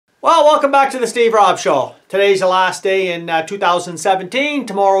Well, welcome back to the Steve Rob Show. Today's the last day in 2017.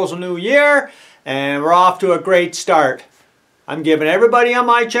 Tomorrow's a new year, and we're off to a great start. I'm giving everybody on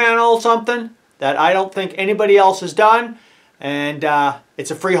my channel something that I don't think anybody else has done, and it's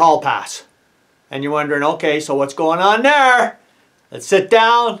a free hall pass. And you're wondering, okay, so what's going on there? Let's sit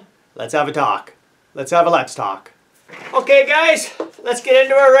down. Let's have a talk. Let's have a let's talk. Okay, guys, let's get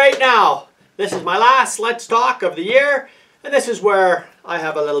into it right now. This is my last Let's Talk of the year, and this is where I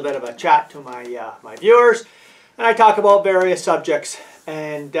have a little bit of a chat to my viewers, and I talk about various subjects.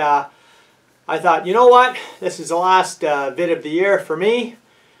 And I thought, you know what, this is the last vid of the year for me,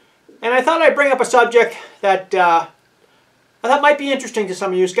 and I thought I'd bring up a subject that I thought might be interesting to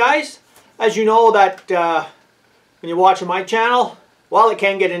some of you guys. As you know, that when you're watching my channel, well, it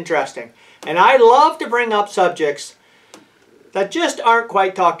can get interesting, and I love to bring up subjects that just aren't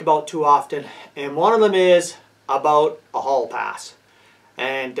quite talked about too often, and one of them is about a hall pass.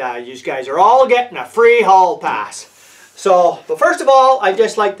 And you guys are all getting a free hall pass. So, but first of all, I'd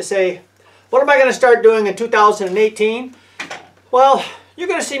just like to say, what am I going to start doing in 2018? Well, you're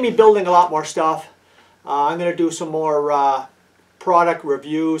going to see me building a lot more stuff. I'm going to do some more product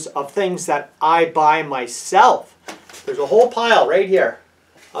reviews of things that I buy myself. There's a whole pile right here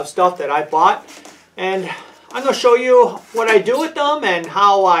of stuff that I bought, and I'm going to show you what I do with them and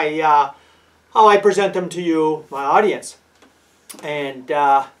how I present them to you, my audience. And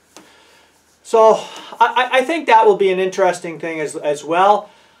so I think that will be an interesting thing as well.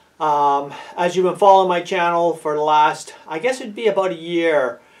 As you've been following my channel for the last, I guess it'd be about a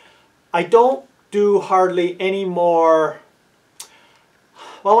year, I don't do hardly any more.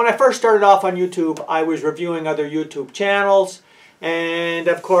 Well, when I first started off on YouTube, I was reviewing other YouTube channels. And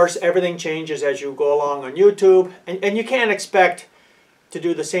of course, everything changes as you go along on YouTube. And you can't expect to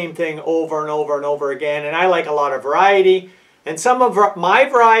do the same thing over and over and over again. And I like a lot of variety. And some of my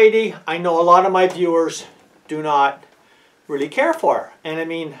variety, I know a lot of my viewers do not really care for. And I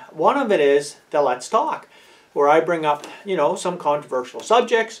mean, one of it is the Let's Talk, where I bring up, you know, some controversial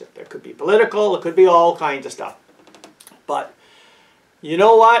subjects. It could be political, it could be all kinds of stuff. But you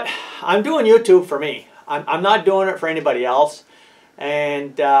know what? I'm doing YouTube for me. I'm not doing it for anybody else.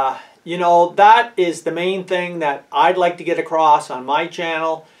 And you know, that is the main thing that I'd like to get across on my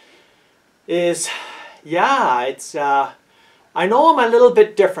channel is, yeah, it's, I know I'm a little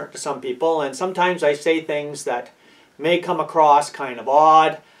bit different to some people, and sometimes I say things that may come across kind of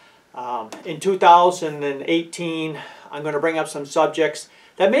odd. In 2018, I'm going to bring up some subjects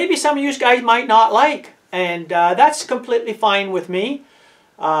that maybe some of you guys might not like, and that's completely fine with me.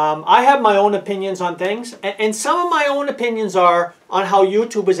 I have my own opinions on things, and some of my own opinions are on how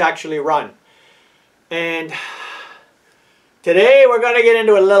YouTube is actually run. And today we're going to get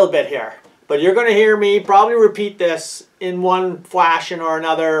into a little bit here, but you're going to hear me probably repeat this in one fashion or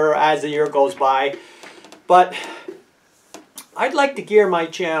another as the year goes by. But I'd like to gear my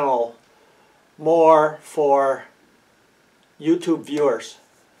channel more for YouTube viewers,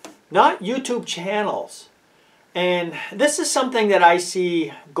 not YouTube channels. And this is something that I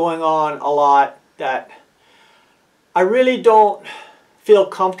see going on a lot that I really don't feel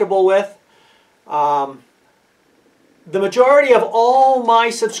comfortable with. The majority of all my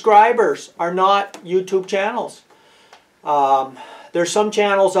subscribers are not YouTube channels. There's some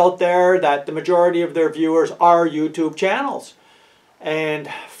channels out there that the majority of their viewers are YouTube channels. And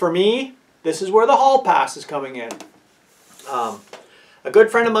for me, this is where the hall pass is coming in. A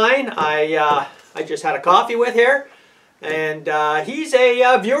good friend of mine, I just had a coffee with here, and he's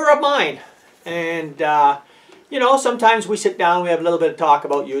a viewer of mine. And you know, sometimes we sit down, we have a little bit of talk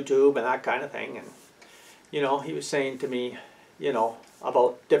about YouTube and that kind of thing. And you know, he was saying to me, you know,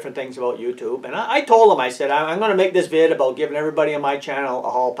 about different things about YouTube. And I told him, I said, I'm going to make this vid about giving everybody on my channel a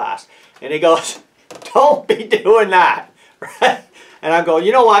hall pass. And he goes, don't be doing that. Right? And I go,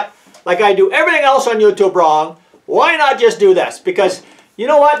 you know what? Like I do everything else on YouTube wrong, why not just do this? Because you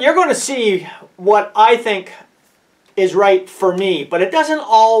know what? You're going to see what I think is right for me, but it doesn't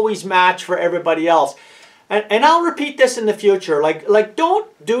always match for everybody else. And I'll repeat this in the future. Like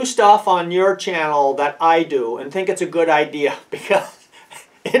don't do stuff on your channel that I do and think it's a good idea, because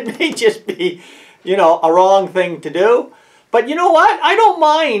it may just be, you know, a wrong thing to do. But you know what? I don't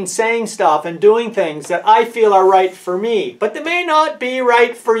mind saying stuff and doing things that I feel are right for me, but they may not be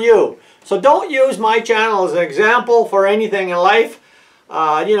right for you. So don't use my channel as an example for anything in life.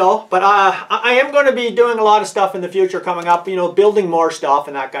 You know, but I am going to be doing a lot of stuff in the future coming up, you know, building more stuff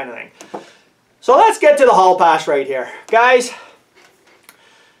and that kind of thing. So let's get to the hall pass right here. Guys,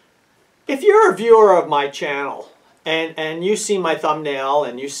 if you're a viewer of my channel and you see my thumbnail,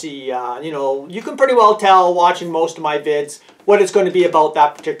 and you see, you know, you can pretty well tell watching most of my vids what it's going to be about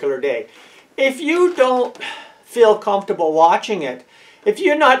that particular day. If you don't feel comfortable watching it, if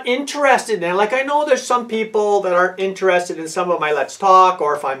you're not interested in it, like I know there's some people that aren't interested in some of my Let's Talk,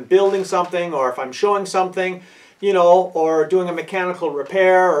 or if I'm building something, or if I'm showing something, you know, or doing a mechanical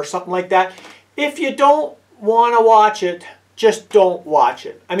repair or something like that. If you don't want to watch it, just don't watch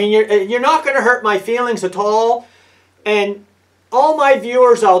it. I mean, you're not going to hurt my feelings at all. And all my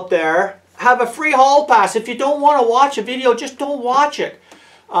viewers out there have a free hall pass. If you don't want to watch a video, just don't watch it.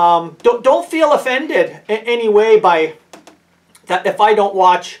 Don't feel offended in any way by that if I don't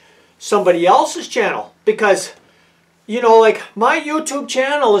watch somebody else's channel. Because, you know, like my YouTube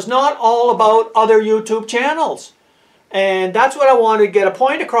channel is not all about other YouTube channels. And that's what I want to get a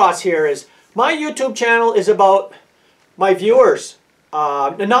point across here is my YouTube channel is about my viewers.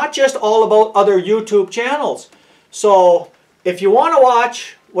 Not just all about other YouTube channels. So if you want to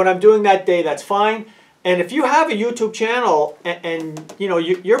watch what I'm doing that day, that's fine. And if you have a YouTube channel and you know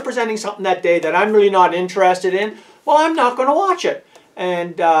you're presenting something that day that I'm really not interested in, well, I'm not going to watch it.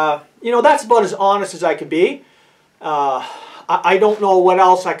 And you know, that's about as honest as I could be. I don't know what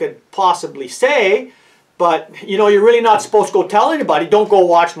else I could possibly say, but you know, you're really not supposed to go tell anybody, don't go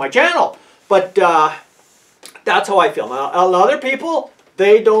watch my channel. But that's how I feel. Now, other people,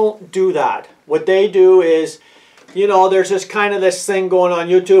 they don't do that. What they do is, you know, there's this thing going on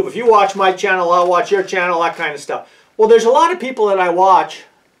YouTube. If you watch my channel, I'll watch your channel, that kind of stuff. Well, there's a lot of people that I watch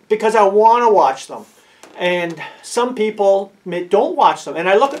because I want to watch them. And some people don't watch them. And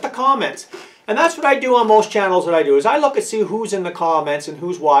I look at the comments. And that's what I do on most channels that I do, is I look and see who's in the comments and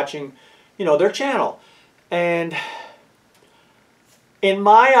who's watching, you know, their channel. And in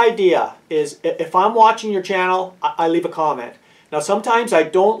my idea is if I'm watching your channel, I leave a comment. Now, sometimes I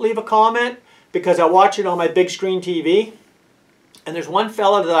don't leave a comment because I watch it on my big screen TV. And there's one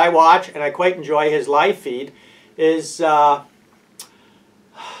fella that I watch, and I quite enjoy his live feed, is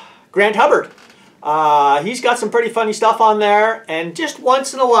Grant Hubbard. He's got some pretty funny stuff on there, and just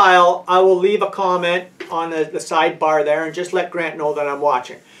once in a while I will leave a comment on the sidebar there and just let Grant know that I'm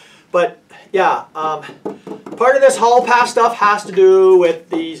watching. But yeah, part of this hall pass stuff has to do with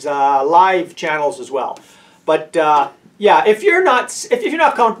these live channels as well. But yeah, if you're not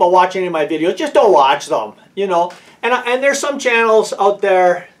comfortable watching any of my videos, just don't watch them, you know. And there's some channels out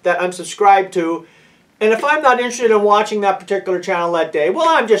there that I'm subscribed to, and if I'm not interested in watching that particular channel that day, well,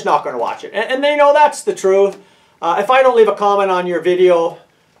 I'm just not going to watch it. And they know that's the truth. If I don't leave a comment on your video,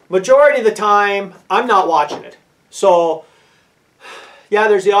 majority of the time, I'm not watching it. So, yeah,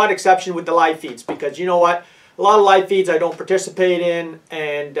 there's the odd exception with the live feeds, because you know what? A lot of live feeds I don't participate in,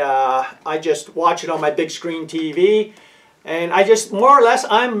 and I just watch it on my big screen TV. And I just, more or less,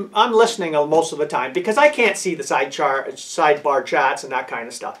 I'm listening most of the time, because I can't see the sidebar chats and that kind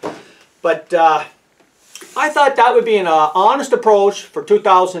of stuff. But I thought that would be an honest approach for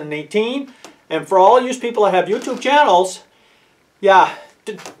 2018. And for all you people that have YouTube channels, yeah,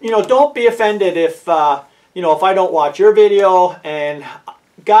 you know, don't be offended if, you know, if I don't watch your video. And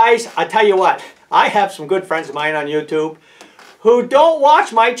guys, I tell you what, I have some good friends of mine on YouTube who don't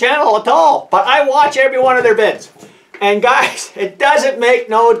watch my channel at all, but I watch every one of their vids. And guys, it doesn't make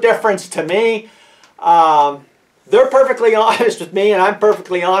no difference to me. They're perfectly honest with me, and I'm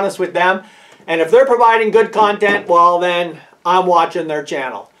perfectly honest with them. And if they're providing good content, well, then I'm watching their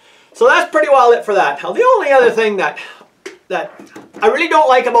channel. So that's pretty well it for that. Now, the only other thing that I really don't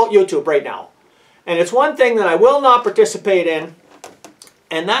like about YouTube right now, and it's one thing that I will not participate in,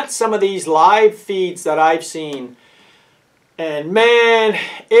 and that's some of these live feeds that I've seen. And man,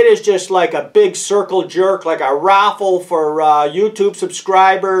 it is just like a big circle jerk, like a raffle for YouTube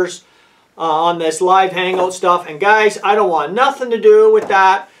subscribers on this live hangout stuff. And guys, I don't want nothing to do with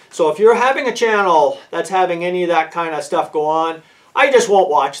that. So if you're having a channel that's having any of that kind of stuff go on, I just won't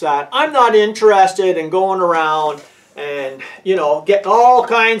watch that. I'm not interested in going around and, you know, getting all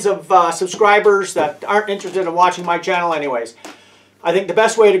kinds of subscribers that aren't interested in watching my channel anyways. I think the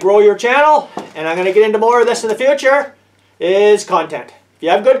best way to grow your channel, and I'm going to get into more of this in the future, is content. If you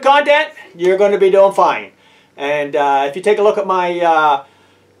have good content, you're going to be doing fine. And if you take a look at my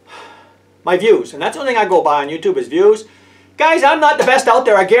my views, and that's the only thing I go by on YouTube is views. Guys, I'm not the best out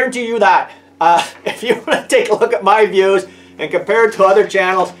there, I guarantee you that. If you want to take a look at my views and compare it to other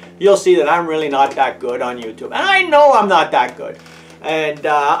channels, you'll see that I'm really not that good on YouTube. And I know I'm not that good. And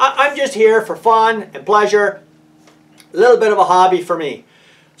I'm just here for fun and pleasure, a little bit of a hobby for me.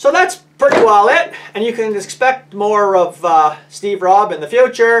 So that's pretty well it, and you can expect more of Steve Robb in the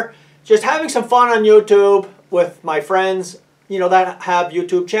future. Just having some fun on YouTube with my friends, you know, that have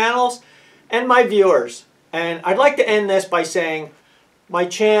YouTube channels, and my viewers. And I'd like to end this by saying my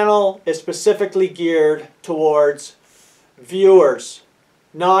channel is specifically geared towards viewers,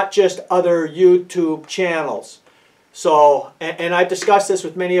 not just other YouTube channels. So, and I've discussed this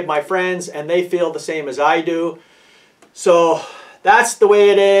with many of my friends, and they feel the same as I do. So that's the way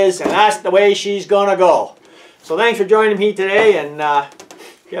it is, and that's the way she's gonna go. So thanks for joining me today, and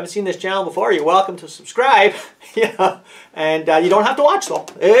if you haven't seen this channel before, you're welcome to subscribe. And you don't have to watch though.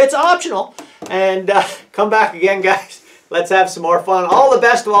 It's optional. And come back again, guys. Let's have some more fun. All the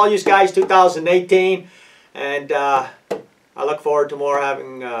best to all you guys 2018. And I look forward to more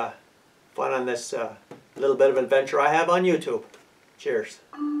having fun on this little bit of adventure I have on YouTube. Cheers.